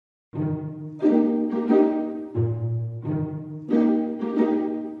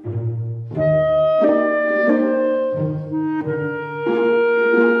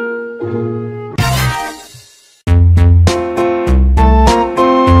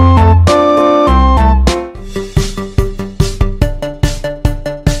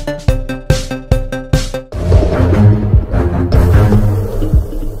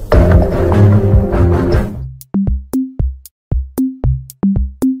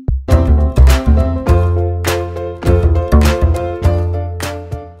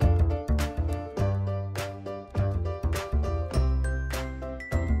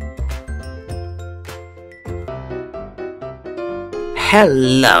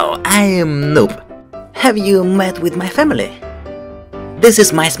Hello, I am Noob. Have you met with my family? This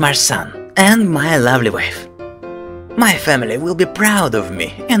is my smart son and my lovely wife. My family will be proud of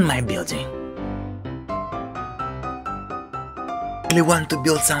me and my building. I really want to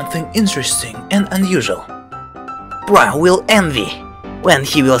build something interesting and unusual. Bro will envy when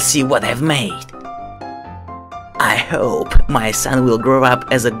he will see what I've made. I hope my son will grow up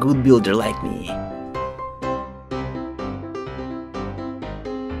as a good builder like me.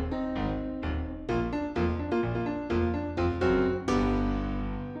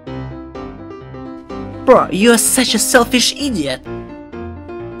 Bro, you're such a selfish idiot.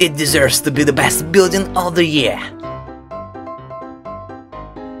 It deserves to be the best building of the year.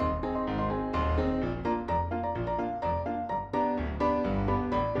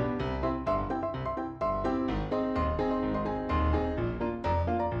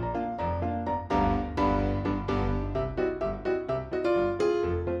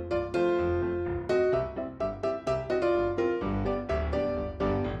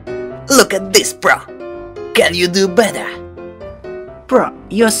 Look at this, bro. Can you do better? Bro,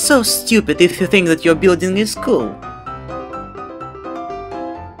 you're so stupid if you think that your building is cool.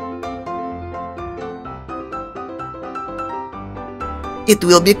 It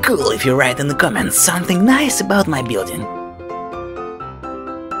will be cool if you write in the comments something nice about my building.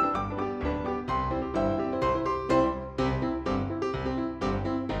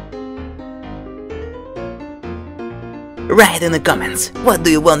 Write in the comments, what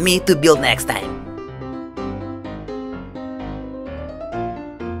do you want me to build next time?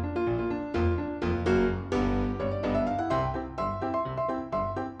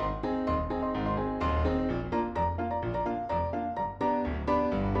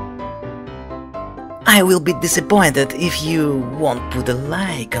 I will be disappointed if you won't put a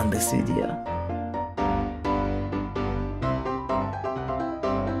like on this video.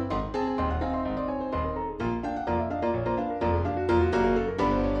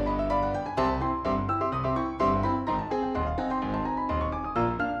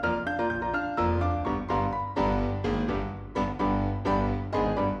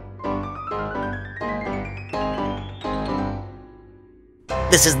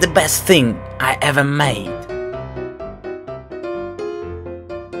 This is the best thing I ever made.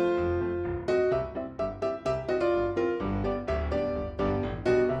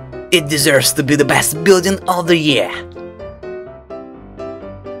 It deserves to be the best building of the year.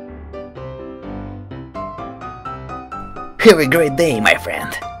 Have a great day, my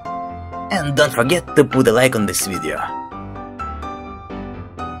friend. And don't forget to put a like on this video.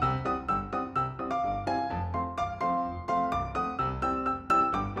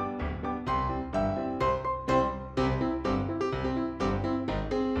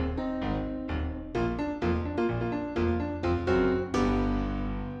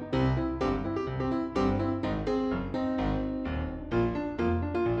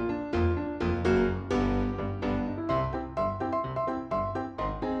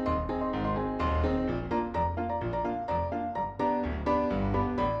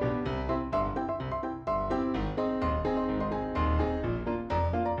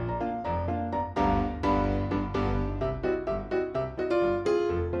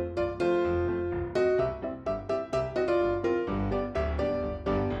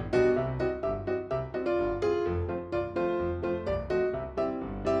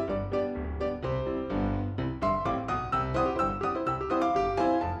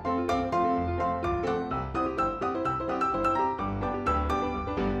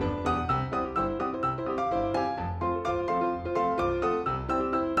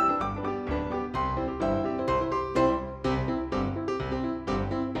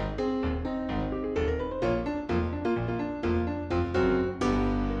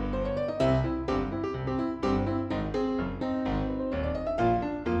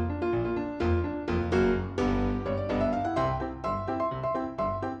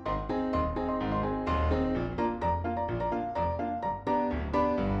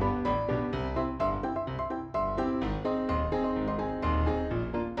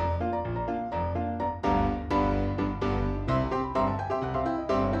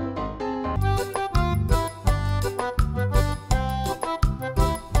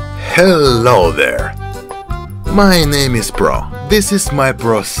 Hello there! My name is Pro, this is my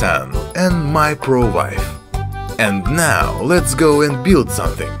Pro son and my Pro wife. And now let's go and build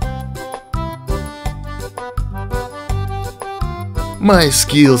something. My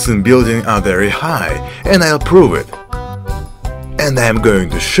skills in building are very high and I'll prove it. And I'm going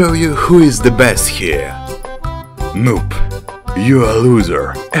to show you who is the best here. Noob, you're a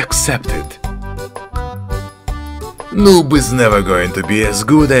loser, accept it. Noob is never going to be as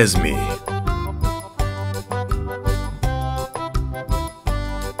good as me.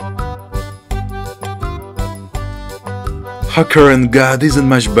 Hacker and God isn't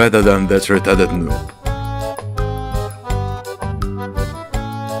much better than that retarded noob.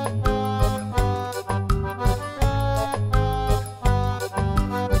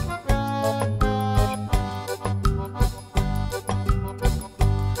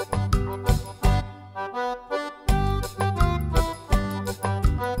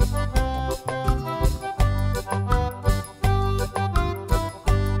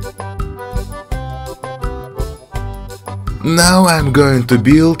 Now I'm going to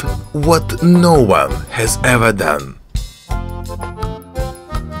build what no one has ever done.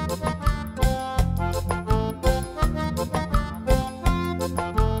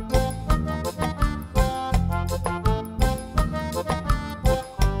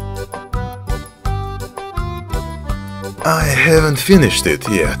 I haven't finished it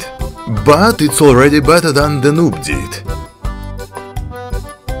yet, but it's already better than the noob did.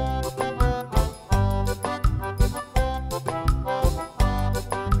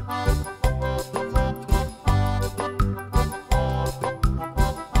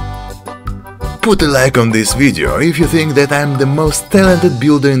 Put a like on this video if you think that I'm the most talented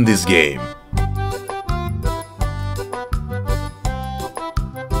builder in this game.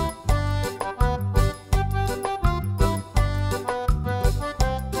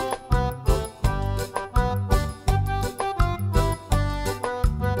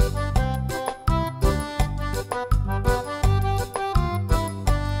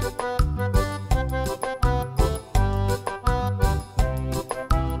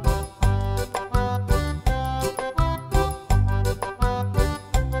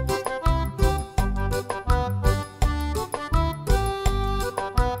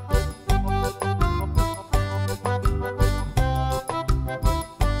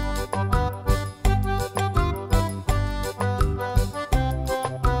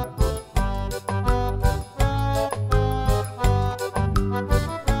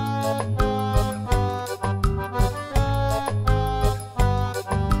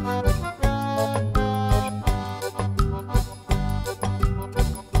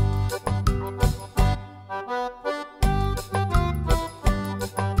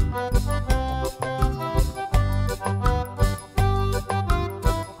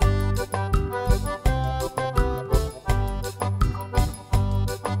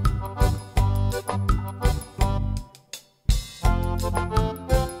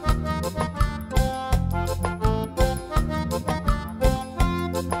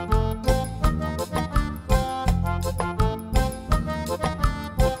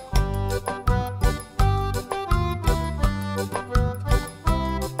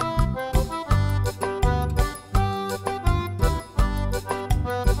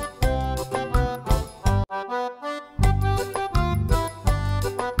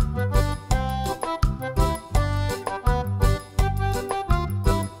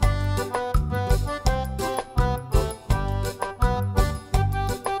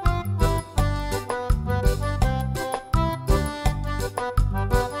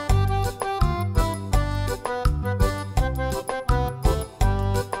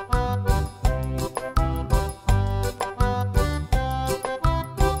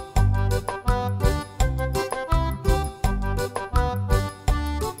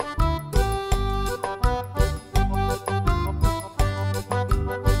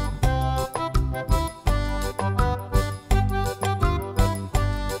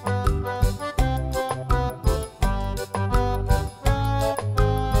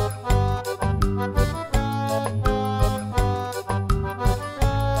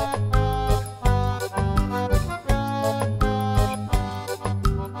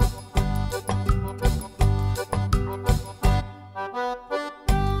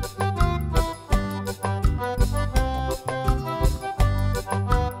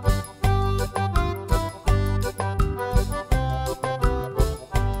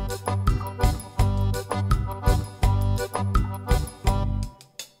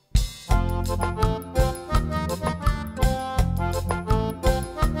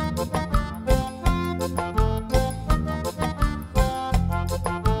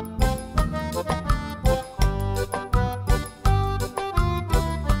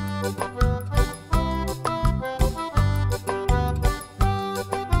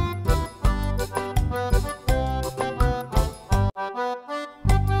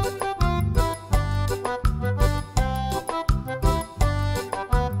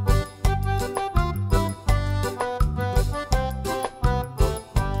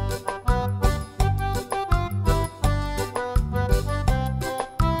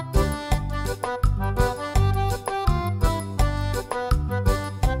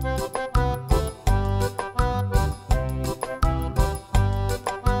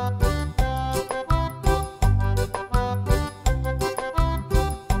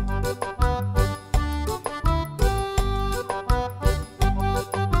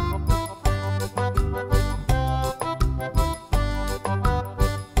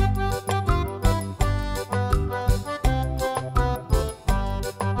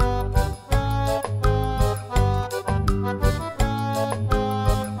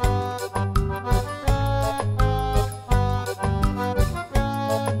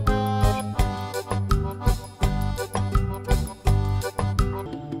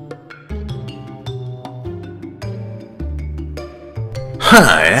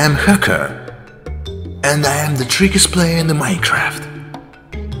 Hi, I'm Hacker. And I am the trickiest player in the Minecraft.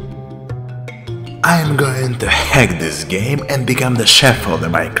 I am going to hack this game and become the chef of the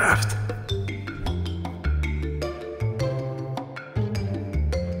Minecraft.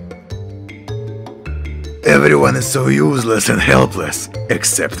 Everyone is so useless and helpless,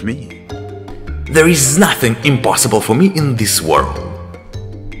 except me. There is nothing impossible for me in this world.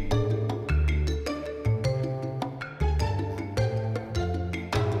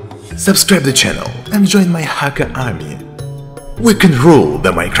 Subscribe the channel and join my hacker army. We can rule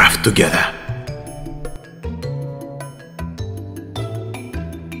the Minecraft together.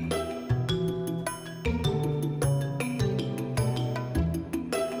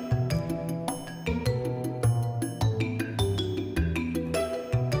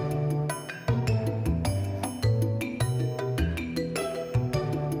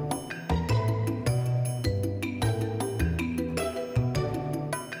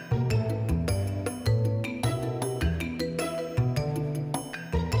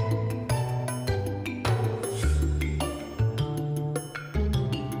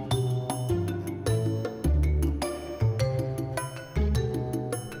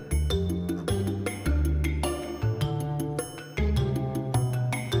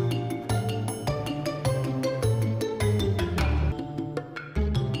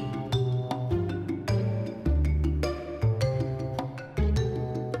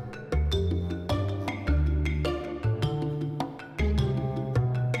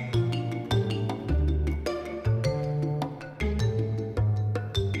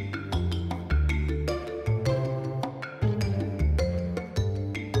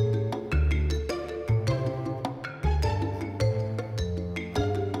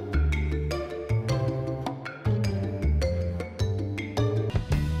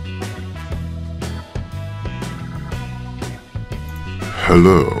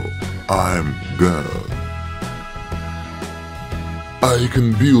 Hello, I'm God. I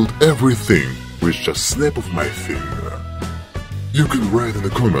can build everything with just snap of my finger. You can write in the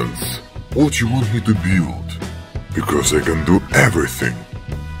comments what you want me to build, because I can do everything.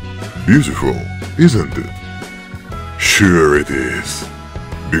 Beautiful, isn't it? Sure it is,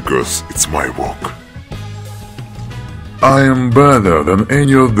 because it's my work. I am better than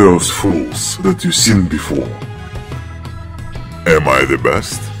any of those fools that you've seen before. Am I the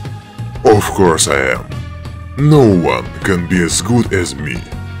best? Of course I am. No one can be as good as me.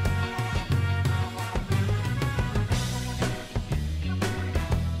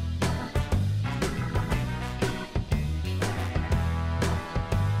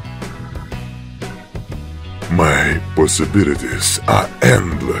 My possibilities are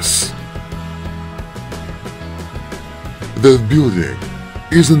endless. That building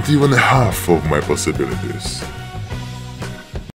isn't even half of my possibilities.